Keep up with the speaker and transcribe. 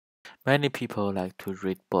Many people like to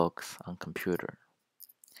read books on computer.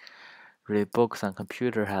 Read books on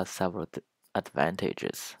computer has several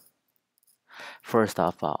advantages. First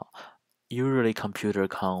of all, usually computer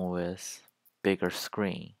come with bigger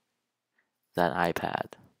screen than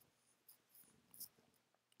iPad.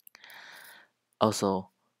 Also,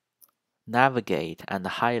 navigate and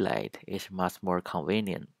highlight is much more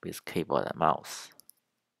convenient with keyboard and mouse.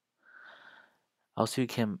 Also, you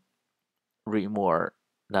can read more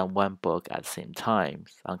than one book at the same time.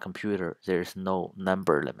 On computer, there is no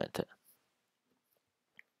number limit.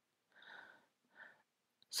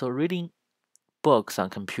 So reading books on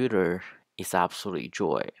computer is absolutely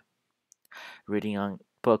joy. Reading on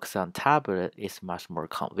books on tablet is much more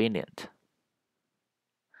convenient.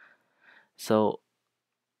 So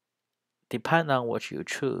depending on what you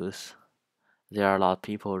choose, there are a lot of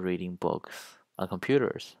people reading books on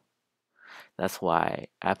computers. That's why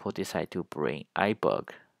Apple decided to bring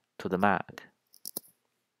iBook to the Mac.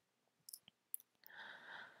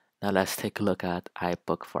 Now let's take a look at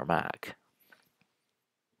iBook for Mac.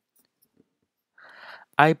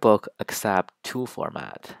 iBook accepts two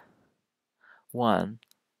formats. One,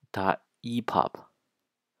 .epub.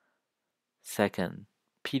 Second,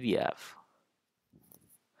 PDF.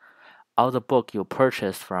 All the book you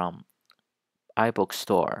purchase from iBook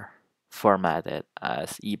store formatted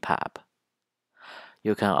as EPUB.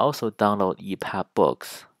 You can also download EPUB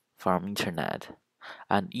books from internet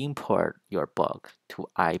and import your book to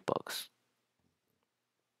iBooks.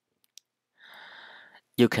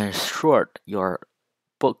 You can sort your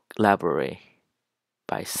book library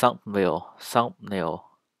by thumbnail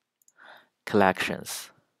collections,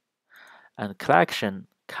 and collection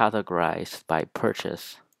categorized by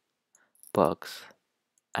purchase, books,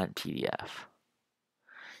 and PDF.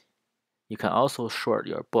 You can also sort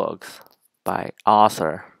your books by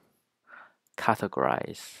author,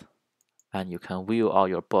 categorize, and you can view all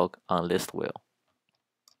your book on list view.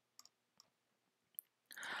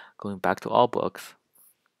 Going back to all books,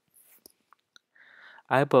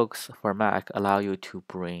 iBooks for Mac allow you to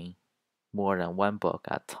bring more than one book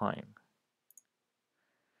at a time.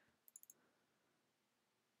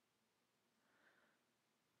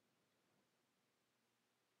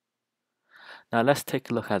 Now let's take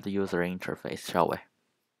a look at the user interface, shall we?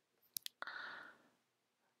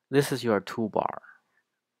 This is your toolbar.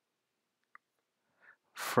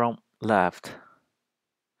 From left,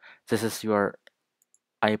 this is your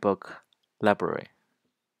iBook library.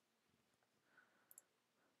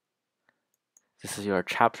 This is your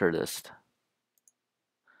chapter list.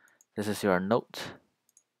 This is your note.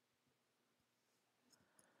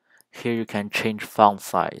 Here you can change font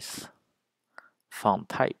size, font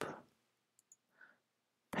type,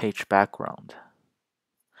 page background.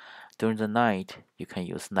 During the night, you can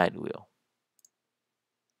use night view.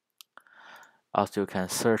 Also, you can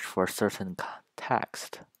search for certain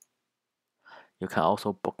text. You can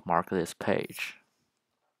also bookmark this page.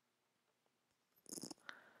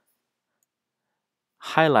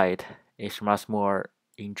 Highlight is much more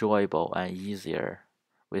enjoyable and easier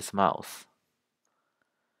with mouse.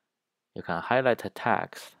 You can highlight the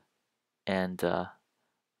text and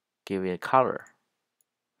give it color.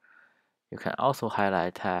 You can also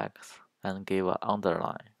highlight text and give an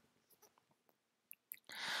underline.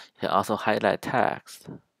 You can also highlight text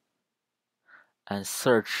and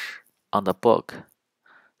search on the book,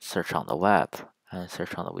 search on the web, and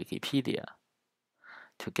search on the Wikipedia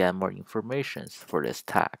to get more information for this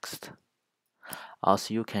text.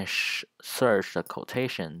 Also, you can search the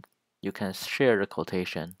quotation. You can share the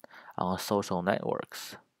quotation on social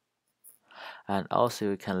networks. And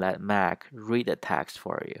also, you can let Mac read the text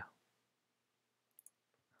for you.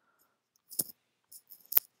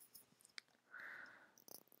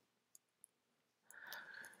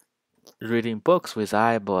 Reading books with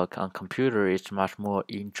iBook on computer is much more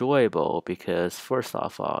enjoyable because first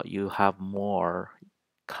of all, you have more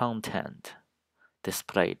content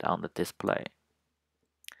displayed on the display.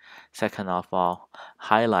 Second of all,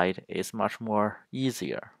 highlight is much more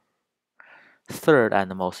easier. Third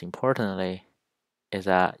and most importantly is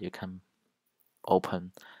that you can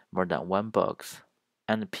open more than one books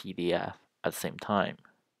and PDF at the same time.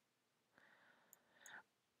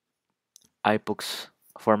 iBooks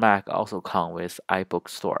for Mac also come with iBook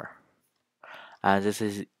Store. And this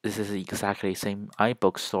is exactly the same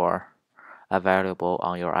iBook Store available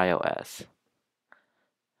on your iOS.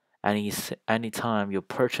 Anytime you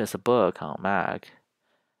purchase a book on Mac,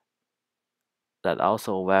 that's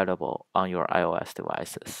also available on your iOS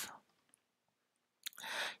devices.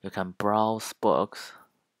 You can browse books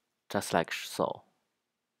just like so.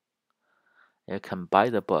 You can buy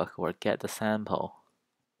the book or get the sample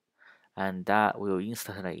and that will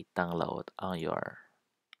instantly download on your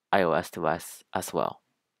iOS device as well.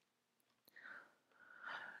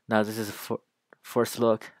 Now this is first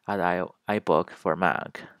look at iBook for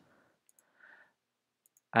Mac.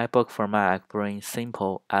 iBook for Mac brings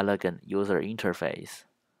simple, elegant user interface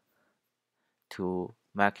to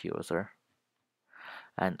Mac user,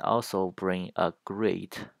 and also bring a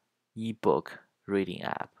great ebook reading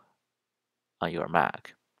app on your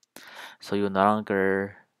Mac. So you no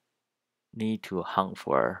longer need to hunt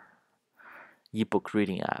for ebook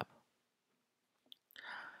reading app.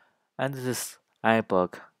 And this is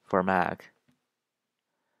iBook for Mac.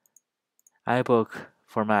 iBook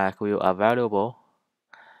for Mac will available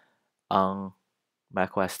on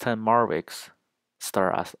macOS 10 Mavericks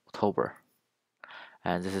start as October.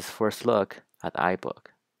 And this is first look at iBook.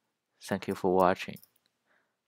 Thank you for watching.